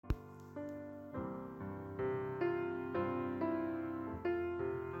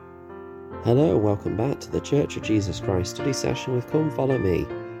Hello and welcome back to the Church of Jesus Christ study session with Come Follow Me.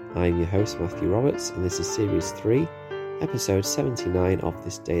 I'm your host Matthew Roberts and this is Series 3, Episode 79 of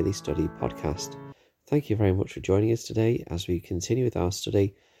this daily study podcast. Thank you very much for joining us today as we continue with our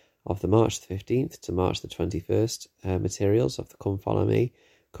study of the March the 15th to March the 21st materials of the Come Follow Me,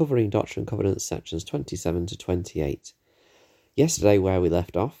 covering Doctrine and Covenants sections 27 to 28. Yesterday, where we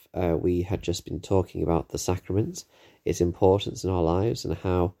left off, we had just been talking about the sacrament, its importance in our lives, and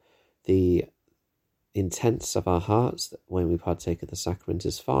how the intents of our hearts when we partake of the sacrament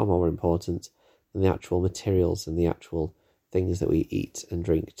is far more important than the actual materials and the actual things that we eat and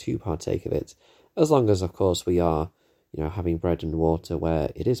drink to partake of it. As long as, of course, we are, having bread and water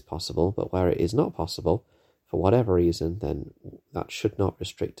where it is possible, but where it is not possible, for whatever reason, then that should not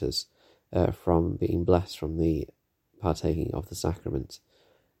restrict us from being blessed from the partaking of the sacrament.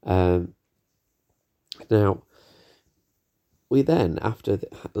 Now, we then, after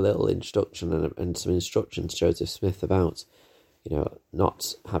a little introduction and some instructions to Joseph Smith about,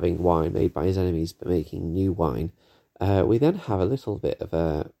 not having wine made by his enemies, but making new wine, we then have a little bit of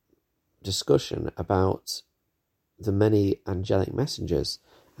a discussion about the many angelic messengers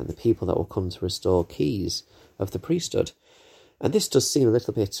and the people that will come to restore keys of the priesthood. And this does seem a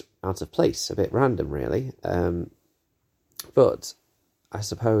little bit out of place, a bit random, really. But I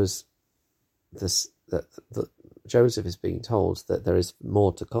suppose that Joseph is being told that there is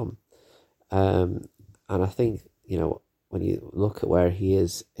more to come. And I think, when you look at where he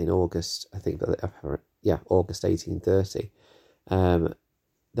is in August, August 1830,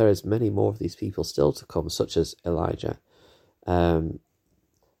 there is many more of these people still to come, such as Elijah, who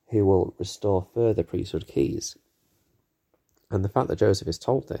will restore further priesthood keys. And the fact that Joseph is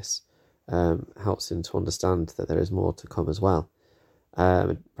told this helps him to understand that there is more to come as well.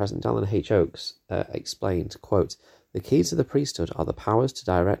 President Dallin H. Oakes explained, quote, "The keys of the priesthood are the powers to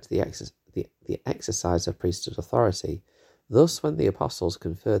direct the exercise of priesthood authority. Thus, when the apostles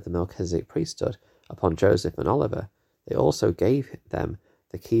conferred the Melchizedek priesthood upon Joseph and Oliver, they also gave them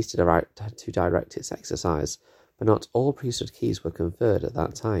the keys to direct its exercise, but not all priesthood keys were conferred at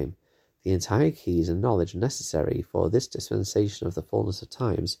that time. The entire keys and knowledge necessary for this dispensation of the fullness of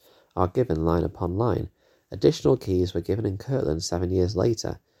times are given line upon line. Additional keys were given in Kirtland 7 years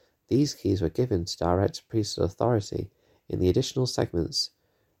later. These keys were given to direct priesthood authority in the additional assignments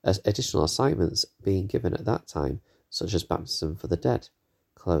being given at that time, such as baptism for the dead."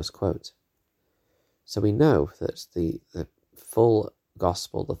 Close quote. So we know that the full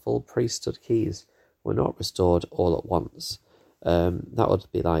gospel, the full priesthood keys, were not restored all at once. That would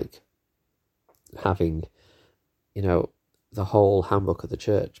be like having, the whole handbook of the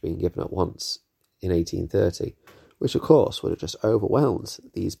church being given at once in 1830, which of course would have just overwhelmed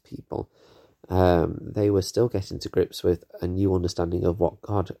these people. They were still getting to grips with a new understanding of what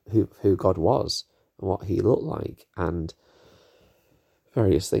who God was and what he looked like and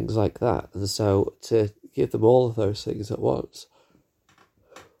various things like that. And so to give them all of those things at once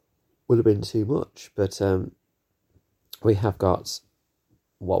would have been too much. But we have got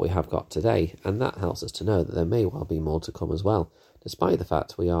what we have got today, and that helps us to know that there may well be more to come as well, despite the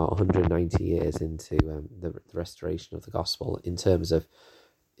fact we are 190 years into the restoration of the gospel in terms of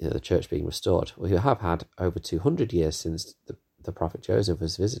the church being restored. We have had over 200 years since the prophet Joseph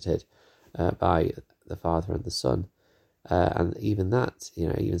was visited by the Father and the Son, and even that,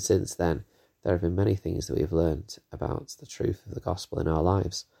 even since then, there have been many things that we have learned about the truth of the gospel in our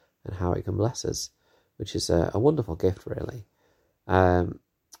lives and how it can bless us, which is a wonderful gift, really.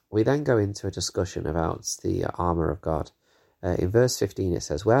 We then go into a discussion about the armour of God. In verse 15 it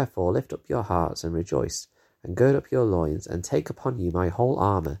says, "Wherefore lift up your hearts and rejoice, and gird up your loins, and take upon you my whole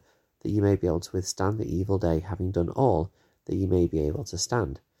armour, that ye may be able to withstand the evil day, having done all, that ye may be able to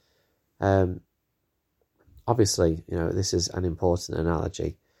stand." Obviously, this is an important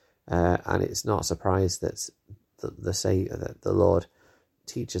analogy, and it's not a surprise that the Lord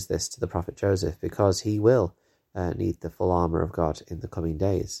teaches this to the prophet Joseph, because he will need the full armour of God in the coming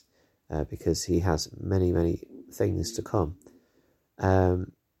days, because he has many, many things to come.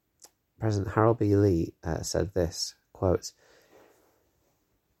 President Harold B. Lee said this, quote,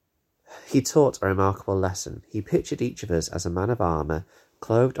 "He taught a remarkable lesson. He pictured each of us as a man of armour,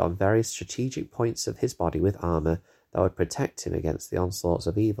 clothed on very strategic points of his body with armour that would protect him against the onslaughts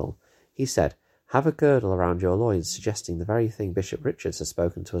of evil. He said, 'Have a girdle around your loins,' suggesting the very thing Bishop Richards has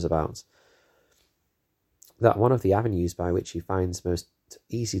spoken to us about, that one of the avenues by which he finds most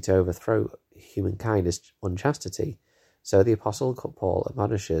easy to overthrow humankind is unchastity. So the Apostle Paul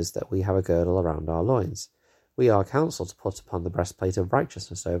admonishes that we have a girdle around our loins. We are counselled to put upon the breastplate of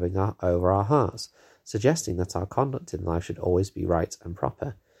righteousness over our hearts, suggesting that our conduct in life should always be right and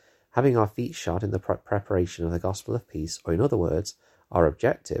proper. Having our feet shod in the preparation of the gospel of peace, or in other words, our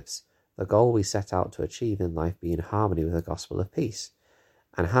objectives, the goal we set out to achieve in life be in harmony with the gospel of peace,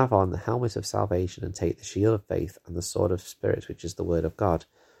 and have on the helmet of salvation and take the shield of faith and the sword of spirit, which is the word of God.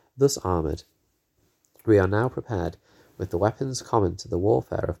 Thus armoured, we are now prepared with the weapons common to the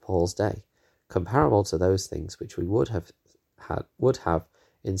warfare of Paul's day, comparable to those things which we would have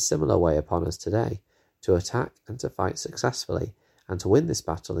in similar way upon us today, to attack and to fight successfully, and to win this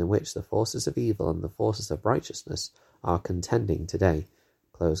battle in which the forces of evil and the forces of righteousness are contending today.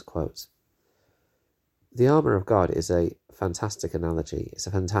 Close quote. The armour of God is a fantastic analogy. It's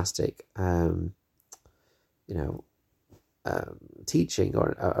a fantastic, teaching,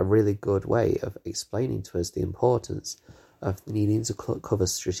 or a really good way of explaining to us the importance of needing to cover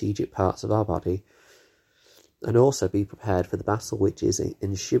strategic parts of our body and also be prepared for the battle which is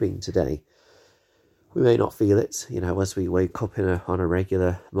ensuing today. We may not feel it, as we wake up on a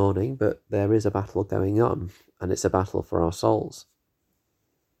regular morning, but there is a battle going on, and it's a battle for our souls.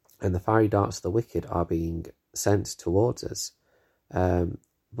 And the fiery darts of the wicked are being sent towards us.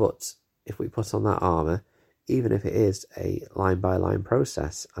 But if we put on that armour, even if it is a line-by-line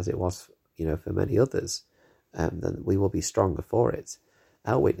process, as it was, for many others, then we will be stronger for it.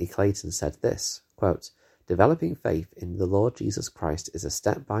 L. Whitney Clayton said this, quote, "Developing faith in the Lord Jesus Christ is a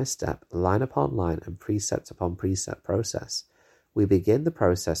step-by-step, line-upon-line and precept-upon-precept process. We begin the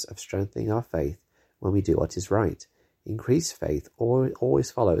process of strengthening our faith when we do what is right. Increased faith always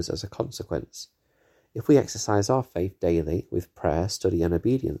follows as a consequence. If we exercise our faith daily with prayer, study and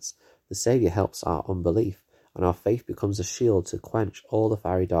obedience, the Saviour helps our unbelief, and our faith becomes a shield to quench all the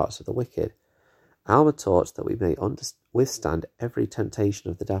fiery darts of the wicked. Alma taught that we may withstand every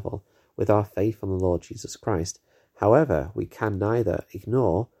temptation of the devil with our faith on the Lord Jesus Christ. However, we can neither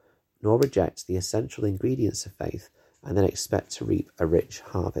ignore nor reject the essential ingredients of faith and then expect to reap a rich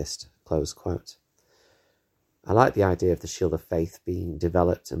harvest." Close quote. I like the idea of the shield of faith being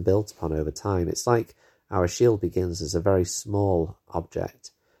developed and built upon over time. It's like our shield begins as a very small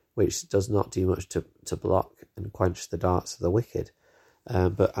object, which does not do much to block and quench the darts of the wicked.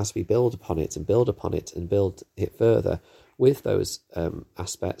 But as we build upon it and build upon it and build it further with those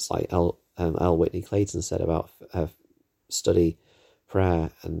aspects, like L. Whitney Clayton said about study,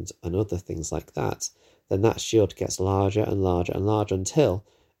 prayer, and other things like that, then that shield gets larger and larger and larger until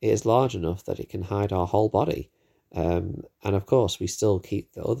it is large enough that it can hide our whole body. And of course, we still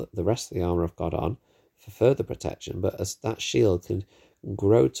keep the rest of the armour of God on for further protection, but as that shield can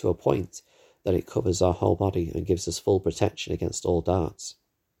grow to a point that it covers our whole body and gives us full protection against all darts.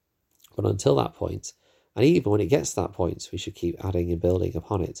 But until that point, and even when it gets to that point, we should keep adding and building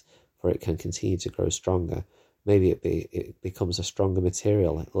upon it, for it can continue to grow stronger. Maybe it becomes a stronger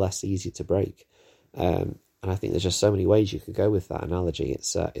material, less easy to break. And I think there's just so many ways you could go with that analogy.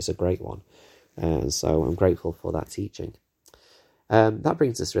 It's a great one. And so I'm grateful for that teaching. That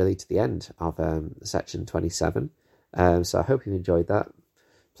brings us really to the end of section 27. So I hope you enjoyed that.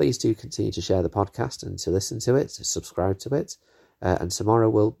 Please do continue to share the podcast and to listen to it, to subscribe to it. And tomorrow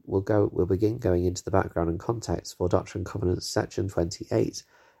we'll begin going into the background and context for Doctrine and Covenants section 28,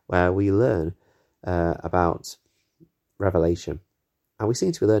 where we learn about Revelation. And we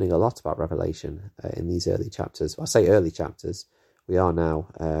seem to be learning a lot about Revelation in these early chapters. Well, I say early chapters. We are now,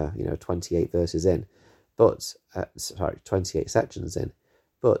 28 verses in, 28 sections in.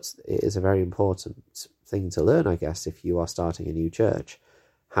 But it is a very important thing to learn, I guess, if you are starting a new church,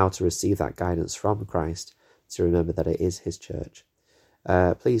 how to receive that guidance from Christ, to remember that it is his church.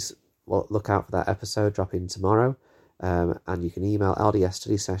 Please look out for that episode, drop in tomorrow, and you can email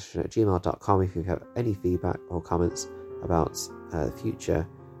ldsstudysession@gmail.com if you have any feedback or comments about future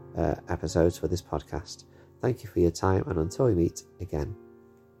episodes for this podcast. Thank you for your time, and until we meet again.